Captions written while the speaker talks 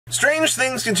Strange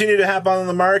things continue to happen on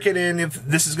the market, and if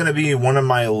this is going to be one of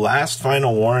my last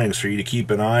final warnings for you to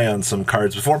keep an eye on some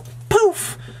cards before,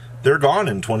 poof, they're gone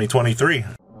in 2023.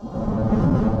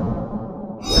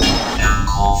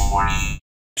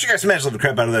 You guys smash the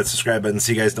crap out of that subscribe button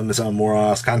so you guys don't miss out on more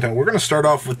awesome content. We're going to start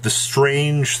off with the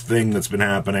strange thing that's been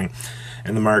happening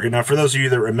in the market. Now, for those of you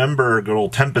that remember good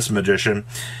old Tempest Magician,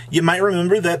 you might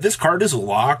remember that this card is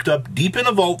locked up deep in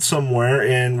a vault somewhere,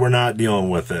 and we're not dealing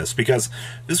with this because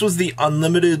this was the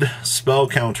unlimited spell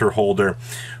counter holder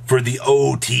for the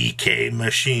OTK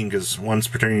machine, because once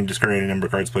per turn you discard any number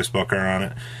of cards, play spell counter on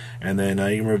it, and then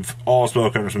you remove all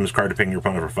spell counters from this card to ping your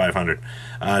opponent for 500.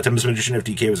 Tempest Magician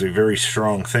FTK was a very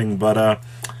strong thing, but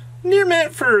near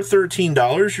mint for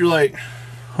 $13, you're like,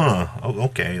 huh, oh,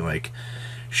 okay, like,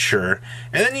 sure.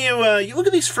 And then you look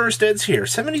at these first eds here,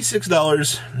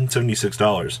 $76 and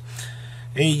 $76.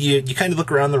 And you kind of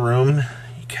look around the room,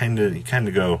 you kind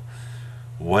of go,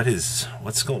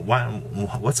 what's going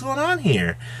on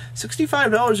here?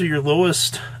 $65 are your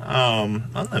lowest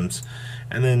on them,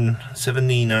 and then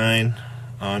 $79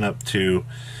 on up to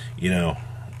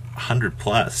 100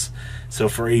 plus. So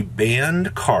for a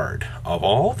banned card of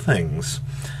all things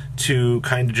to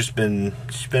kind of just been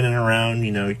spinning around,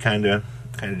 kind of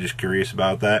just curious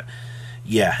about that.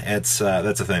 Yeah, that's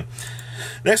a thing.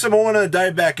 Next up, I want to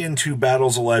dive back into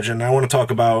Battles of Legend. I want to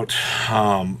talk about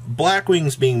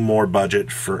Blackwings being more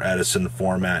budget for Edison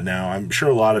format now. I'm sure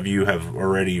a lot of you have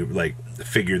already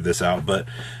figured this out, but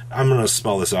I'm going to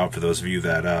spell this out for those of you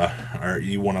that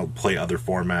you want to play other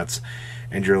formats,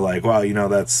 and you're like, wow,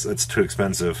 that's too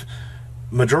expensive.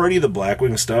 Majority of the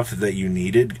Blackwing stuff that you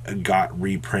needed got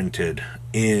reprinted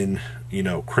in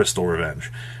Crystal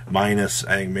Revenge, minus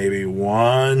I think maybe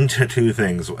 1 to 2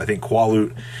 things. I think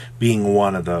Qualoot being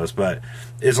one of those, but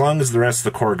as long as the rest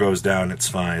of the core goes down, it's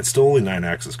fine. It's still only 9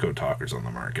 access code talkers on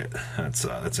the market.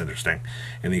 That's interesting.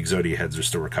 And the Exodia heads are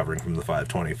still recovering from the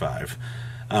 525.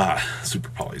 Super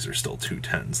Polys are still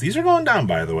 210s. These are going down,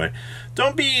 by the way.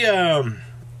 Don't think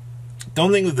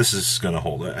that this is going to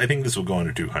hold it. I think this will go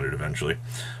under 200 eventually.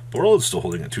 Borreload's still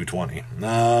holding at 220.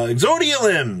 Exodia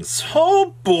limbs.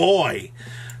 Oh boy.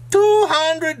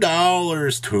 $200.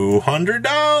 $200.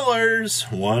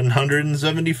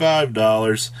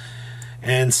 $175.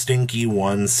 And Stinky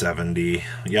 170.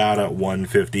 Yada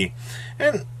 150.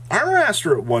 And Armor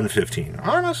Master at 115.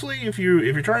 Honestly, if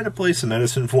you're trying to play some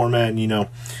Edison format and you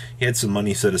had some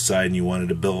money set aside and you wanted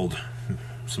to build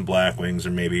some Blackwings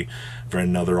or maybe for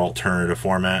another alternative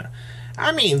format,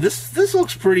 I mean, this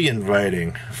looks pretty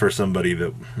inviting for somebody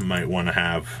that might want to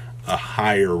have a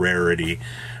higher rarity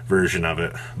version of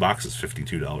it. Box is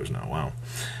 $52 now. Wow.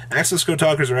 Access code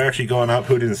talkers are actually going up.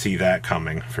 Who didn't see that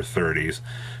coming for 30s?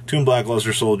 Toon Black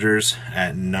Luster Soldiers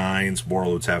at 9s.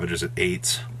 Borreload Savages at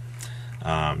 8s.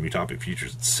 Utopic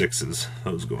Futures at 6s.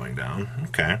 Those going down.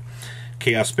 Okay.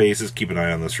 Chaos Spaces, keep an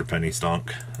eye on this for Penny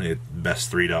Stonk. The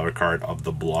best $3 card of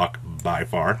the block by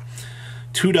far.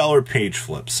 $2 page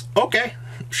flips. Okay,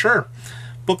 sure.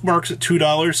 Bookmarks at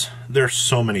 $2. There's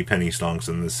so many Penny Stonks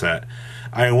in this set.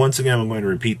 Once again, I'm going to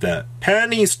repeat that.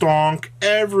 Penny Stonk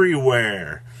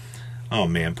everywhere. Oh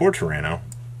man, poor Tyranno.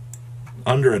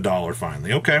 Under $1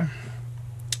 finally. Okay.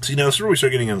 See, now this is where we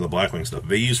start getting into the Blackwing stuff.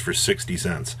 Values for 60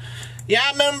 cents. Yeah,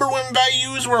 I remember when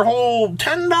values were whole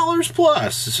 $10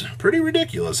 plus. It's pretty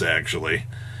ridiculous, actually.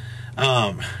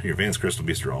 Your Advanced Crystal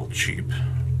Beasts are all cheap.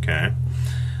 Okay.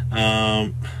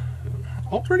 They're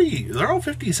all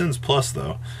 50 cents plus,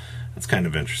 though. That's kind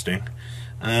of interesting.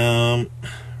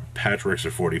 Patchworks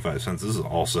are 45 cents. This is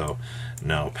also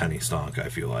no Penny Stonk, I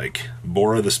feel like.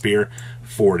 Bora the Spear,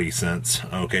 40 cents.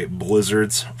 Okay,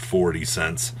 Blizzards, 40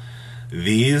 cents.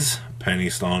 These, Penny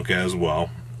Stonk as well.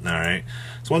 Alright.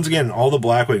 So once again, all the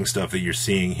Blackwing stuff that you're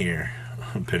seeing here,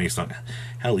 Penny Stonk.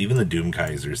 Hell, even the Doom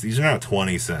Kaisers. These are now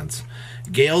 20 cents.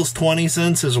 Gale's 20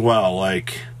 cents as well.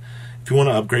 Like, if you want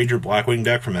to upgrade your Blackwing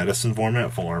deck from Edison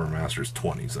format, Full Armor Master's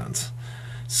 20 cents.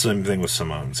 Same thing with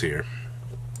Simone's here.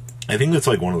 I think that's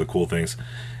one of the cool things.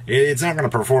 It's not going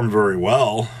to perform very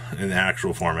well in the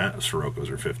actual format.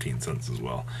 Siroko's are 15 cents as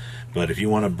well. But if you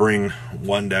want to bring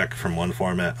one deck from one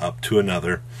format up to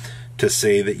another to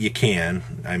say that you can,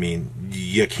 I mean,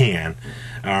 you can.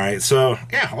 Alright, so,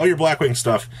 yeah, all your Blackwing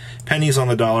stuff, pennies on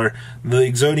the dollar. The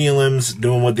Exodia limbs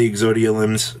doing what the Exodia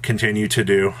limbs continue to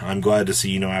do. I'm glad to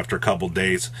see, after a couple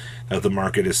days that the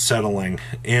market is settling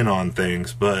in on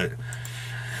things, but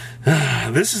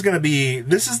this is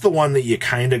the one that you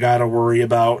kind of got to worry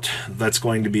about. That's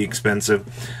going to be expensive.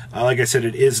 Like I said,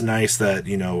 it is nice that,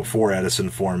 for Edison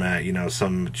format,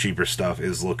 some cheaper stuff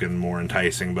is looking more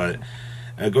enticing, but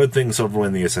A good thing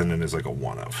Silverwind the Ascendant is like a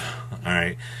one of.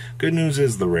 Alright. Good news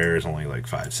is the rare is only like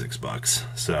 $5-6.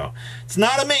 So it's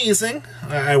not amazing.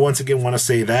 I once again want to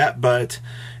say that, but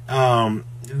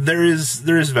there is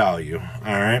value.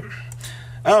 Alright.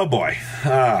 Oh boy.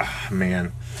 Ah,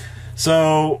 man.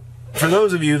 So for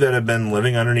those of you that have been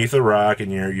living underneath a rock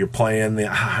and you're playing the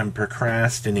I'm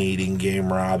procrastinating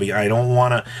game, Robbie, I don't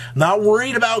want to, not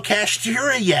worried about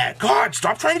Kashtira yet. God,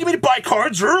 stop trying to get me to buy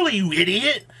cards early, you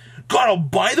idiot. God, I'll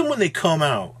buy them when they come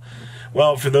out.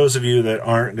 Well, for those of you that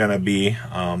aren't going to be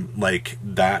like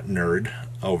that nerd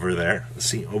over there,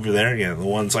 see, over there, yeah, the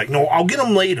one's like, no, I'll get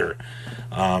them later.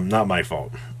 Not my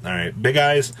fault. All right, big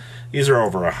eyes, these are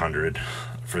over 100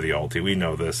 for the ulti. We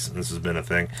know this. This has been a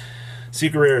thing.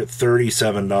 Secret rare at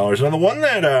 $37. Now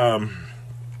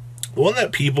the one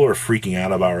that people are freaking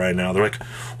out about right now, they're like,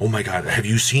 oh my god, have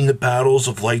you seen the Battles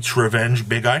of Light's Revenge,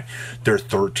 Big Eye? They're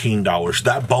 $13.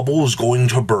 That bubble is going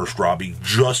to burst, Robbie.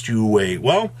 Just you wait.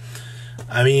 Well,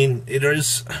 I mean, it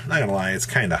is, I'm not gonna lie, it's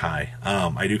kind of high.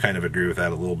 I do kind of agree with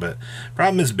that a little bit.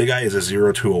 Problem is, Big Eye is a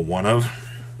 0 to a 1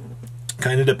 of.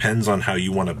 Kind of depends on how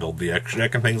you want to build the extra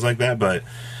deck and things like that, but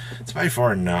it's by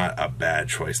far not a bad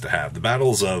choice to have. The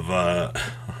Battles of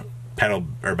Battle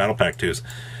Pack 2s,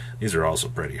 these are also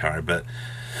pretty hard, but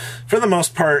for the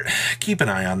most part, keep an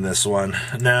eye on this one.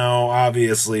 Now,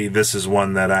 obviously, this is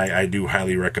one that I do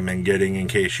highly recommend getting in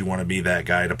case you want to be that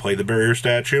guy to play the Barrier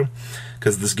Statue,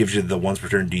 because this gives you the once per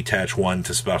turn detach 1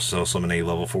 to special summon a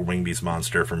level 4 Wing Beast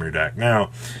monster from your deck.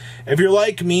 Now, if you're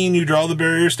like me and you draw the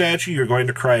Barrier Statue, you're going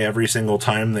to cry every single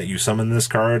time that you summon this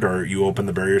card or you open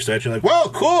the Barrier Statue. Like, whoa,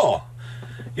 cool!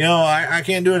 You know, I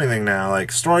can't do anything now.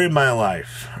 Like, story of my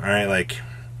life. Alright, like,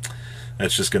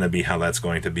 that's just going to be how that's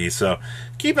going to be. So,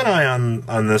 keep an eye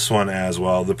on this one as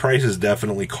well. The price is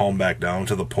definitely calmed back down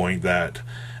to the point that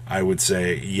I would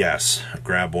say, yes,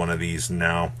 grab one of these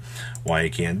now while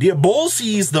you can.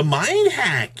 Diabolsi's the Mind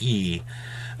Hacky!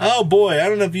 Oh boy, I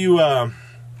don't know if you've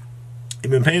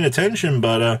been paying attention,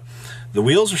 but the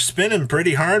wheels are spinning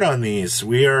pretty hard on these.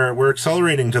 We're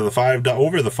accelerating to the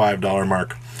over the $5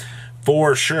 mark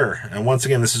for sure. And once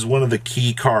again, this is one of the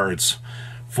key cards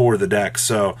for the deck.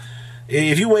 So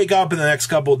if you wake up in the next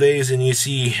couple of days and you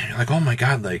see, like, oh my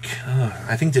god, like,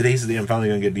 I think today's the day I'm finally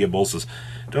going to get Diabolsis,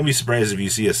 don't be surprised if you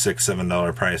see a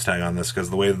 $6-7 price tag on this, because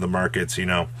the way that the market's, you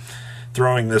know,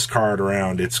 throwing this card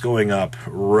around, it's going up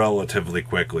relatively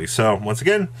quickly. So, once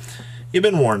again, you've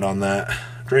been warned on that.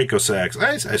 Draco Sax,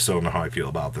 I still don't know how I feel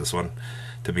about this one,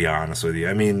 to be honest with you.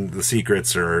 I mean, the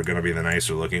secrets are going to be the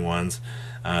nicer looking ones.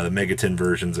 The Megatin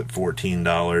version's at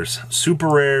 $14. Super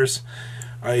rares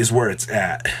is where it's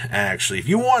at, actually. If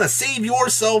you want to save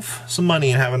yourself some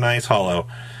money and have a nice holo,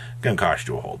 it's going to cost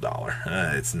you a whole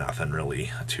 $1. It's nothing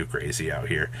really too crazy out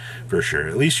here, for sure.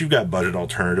 At least you've got budget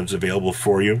alternatives available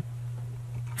for you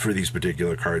for these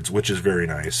particular cards, which is very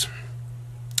nice.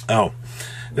 Oh,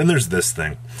 then there's this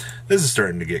thing. This is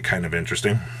starting to get kind of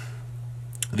interesting.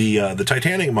 The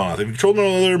Titanic Moth. If you control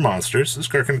no other monsters, this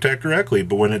card can attack directly,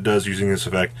 but when it does, using this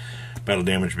effect, battle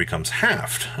damage becomes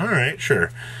halved. Alright,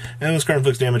 sure. And this card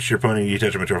inflicts damage to your opponent, you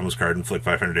detach a material from this card and inflict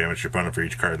 500 damage to your opponent for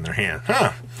each card in their hand.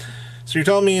 Huh. So you're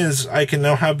telling me is I can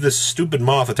now have this stupid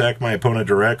moth attack my opponent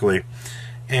directly,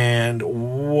 and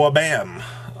wabam!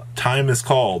 Time is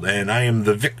called, and I am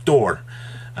the victor.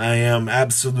 I am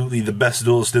absolutely the best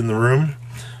duelist in the room,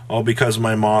 all because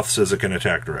my moth says it can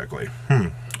attack directly.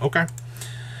 Okay.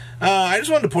 I just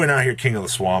wanted to point out here King of the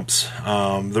Swamps.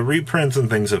 The reprints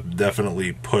and things have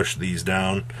definitely pushed these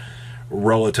down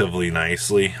relatively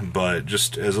nicely, but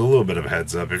just as a little bit of a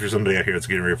heads up, if you're somebody out here that's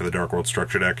getting ready for the Dark World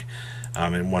structure deck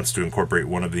and wants to incorporate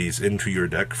one of these into your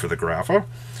deck for the Grapha,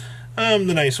 the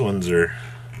nice ones are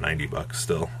 $90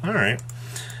 still. Alright.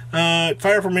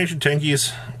 Fire Formation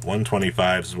Tenkies,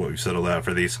 $125 is what we've settled out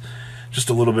for these. Just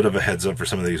a little bit of a heads up for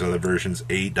some of these other versions.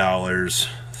 $8,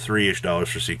 $3-ish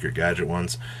for Secret Gadget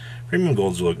ones. Premium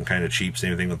Golds are looking kind of cheap.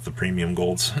 Same thing with the Premium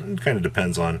Golds. It kind of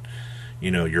depends on,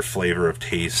 you know, your flavor of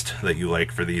taste that you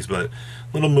like for these. But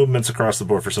little movements across the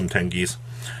board for some Tenkies.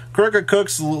 Crooked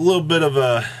Cooks, a little bit of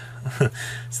a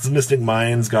Mystic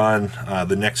Mind's gone.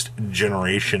 The next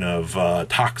generation of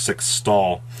Toxic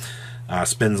Stall.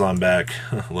 Spins on back.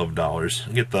 Love dollars.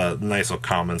 Get the nice little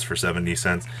commons for 70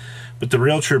 cents. But the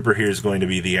real trooper here is going to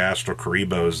be the Astral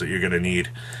Karibos that you're going to need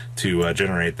to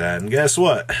generate that. And guess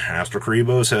what? Astral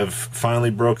Karibos have finally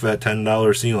broke that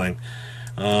 $10 ceiling.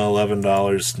 $11,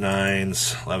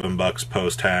 $9s, $11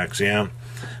 post-tax, yeah.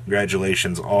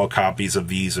 Congratulations, all copies of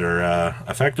these are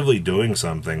effectively doing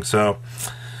something. So,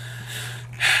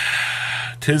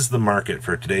 'tis the market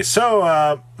for today.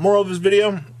 So, moral of this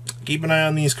video, keep an eye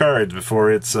on these cards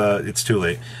before it's too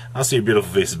late. I'll see your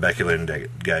beautiful faces back here later,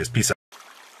 guys. Peace out.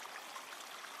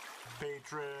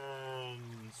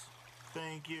 Patrons,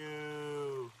 thank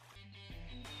you.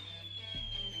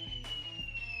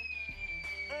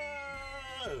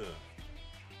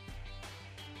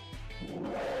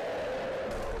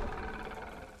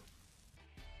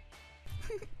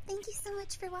 Thank you so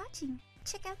much for watching.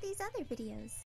 Check out these other videos.